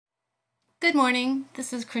Good morning.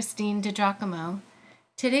 This is Christine DiGiacomo.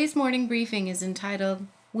 Today's morning briefing is entitled,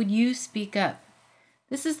 Would You Speak Up?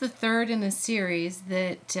 This is the third in a series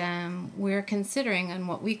that we're considering on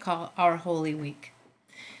what we call our Holy Week.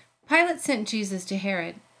 Pilate sent Jesus to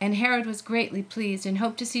Herod, and Herod was greatly pleased and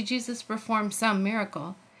hoped to see Jesus perform some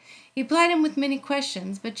miracle. He plied him with many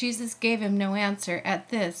questions, but Jesus gave him no answer at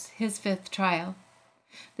this, his fifth trial.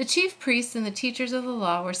 The chief priests and the teachers of the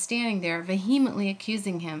law were standing there vehemently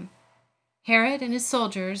accusing him. Herod and his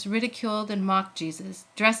soldiers ridiculed and mocked Jesus,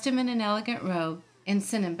 dressed him in an elegant robe, and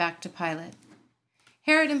sent him back to Pilate.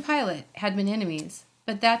 Herod and Pilate had been enemies,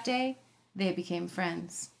 but that day they became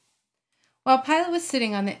friends. While Pilate was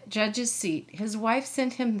sitting on the judge's seat, his wife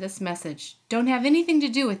sent him this message: "Don't have anything to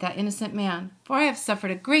do with that innocent man, for I have suffered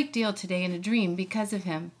a great deal today in a dream because of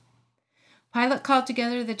him." Pilate called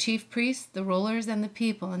together the chief priests, the rulers, and the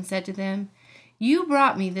people, and said to them, "You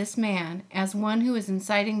brought me this man as one who is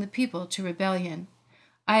inciting the people to rebellion.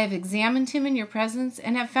 I have examined him in your presence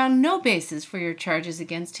and have found no basis for your charges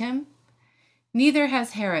against him. Neither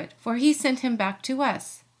has Herod, for he sent him back to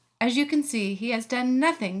us. As you can see, he has done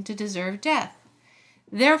nothing to deserve death.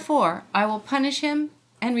 Therefore, I will punish him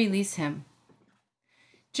and release him."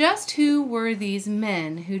 Just who were these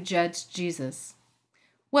men who judged Jesus?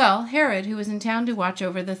 Well, Herod, who was in town to watch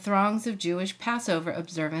over the throngs of Jewish Passover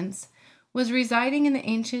observance, was residing in the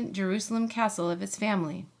ancient Jerusalem castle of his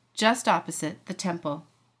family, just opposite the temple.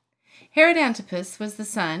 Herod Antipas was the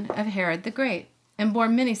son of Herod the Great, and bore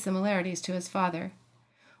many similarities to his father.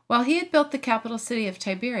 While he had built the capital city of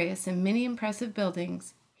Tiberias and many impressive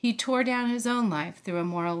buildings, he tore down his own life through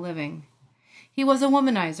immoral living. He was a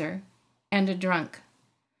womanizer and a drunk,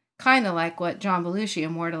 kind of like what John Belushi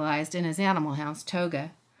immortalized in his Animal House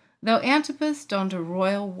toga, though Antipas donned a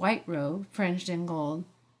royal white robe fringed in gold.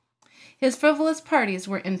 His frivolous parties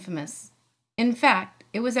were infamous. In fact,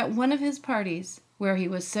 it was at one of his parties where he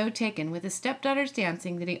was so taken with his stepdaughter's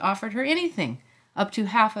dancing that he offered her anything, up to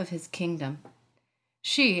half of his kingdom.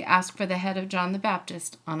 She asked for the head of John the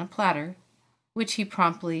Baptist on a platter, which he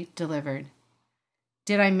promptly delivered.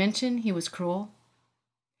 Did I mention he was cruel?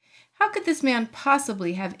 How could this man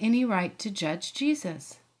possibly have any right to judge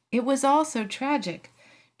Jesus? It was all so tragic.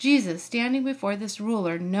 Jesus standing before this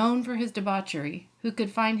ruler known for his debauchery, who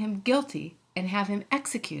could find him guilty and have him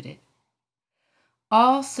executed.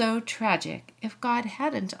 All so tragic if God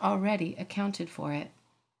hadn't already accounted for it.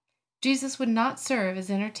 Jesus would not serve as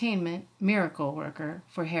entertainment miracle worker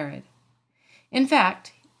for Herod. In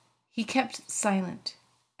fact, he kept silent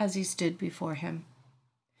as he stood before him.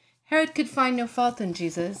 Herod could find no fault in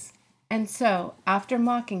Jesus, and so, after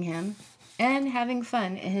mocking him and having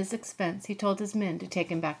fun at his expense, he told his men to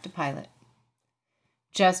take him back to Pilate.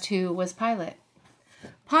 Just who was Pilate?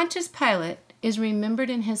 Pontius Pilate is remembered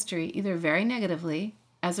in history either very negatively,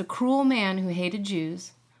 as a cruel man who hated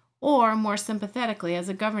Jews, or more sympathetically as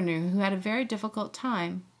a governor who had a very difficult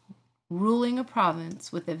time ruling a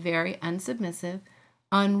province with a very unsubmissive,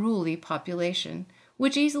 unruly population,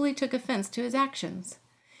 which easily took offense to his actions.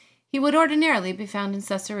 He would ordinarily be found in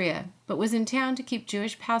Caesarea, but was in town to keep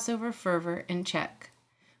Jewish Passover fervor in check.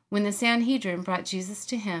 When the Sanhedrin brought Jesus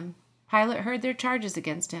to him, Pilate heard their charges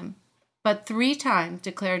against him, but 3 times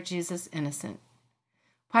declared Jesus innocent.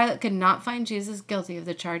 Pilate could not find Jesus guilty of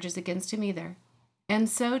the charges against him either, and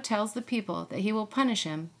so tells the people that he will punish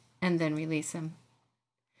him and then release him.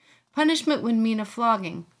 Punishment would mean a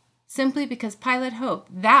flogging, simply because Pilate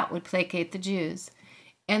hoped that would placate the Jews,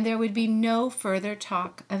 and there would be no further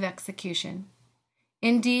talk of execution.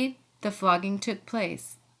 Indeed, the flogging took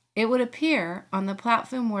place. It would appear on the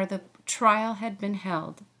platform where the trial had been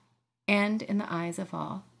held, and in the eyes of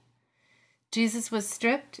all. Jesus was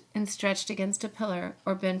stripped and stretched against a pillar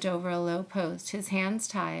or bent over a low post, his hands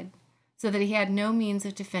tied, so that he had no means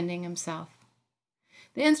of defending himself.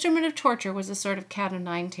 The instrument of torture was a sort of cat o'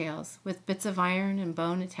 nine tails, with bits of iron and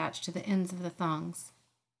bone attached to the ends of the thongs.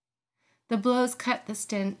 The blows cut the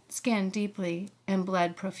skin deeply and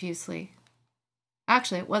bled profusely.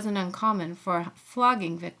 Actually, it wasn't uncommon for a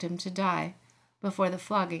flogging victim to die before the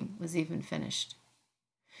flogging was even finished.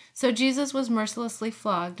 So Jesus was mercilessly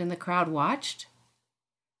flogged and the crowd watched?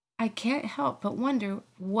 I can't help but wonder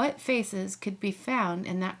what faces could be found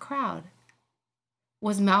in that crowd.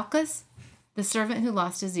 Was Malchus, the servant who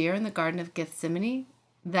lost his ear in the Garden of Gethsemane?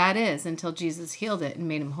 That is, until Jesus healed it and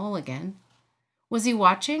made him whole again. Was he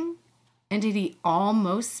watching? And did he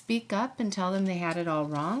almost speak up and tell them they had it all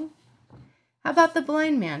wrong? How about the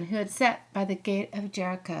blind man who had sat by the gate of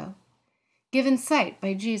Jericho, given sight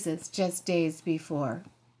by Jesus just days before?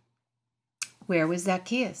 Where was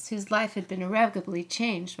Zacchaeus, whose life had been irrevocably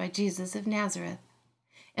changed by Jesus of Nazareth?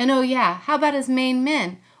 And oh yeah, how about his main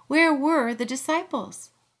men? Where were the disciples?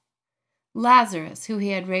 Lazarus, who he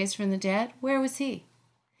had raised from the dead, where was he?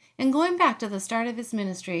 And going back to the start of his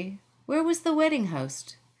ministry, where was the wedding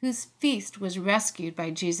host, whose feast was rescued by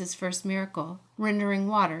Jesus' first miracle, rendering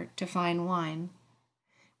water to fine wine?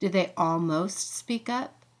 Did they almost speak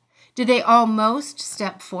up? Did they almost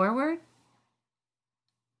step forward?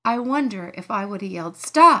 I wonder if I would have yelled,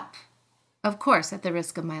 "Stop!" Of course, at the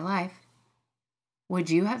risk of my life. Would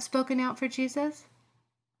you have spoken out for Jesus?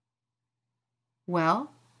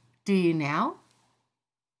 Well, do you now?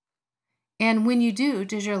 And when you do,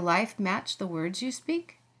 does your life match the words you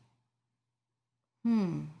speak?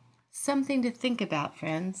 Something to think about,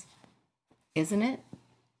 friends, isn't it?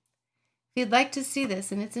 If you'd like to see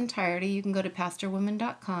this in its entirety, you can go to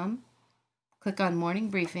pastorwoman.com, click on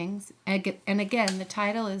Morning Briefings, and again, the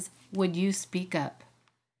title is Would You Speak Up?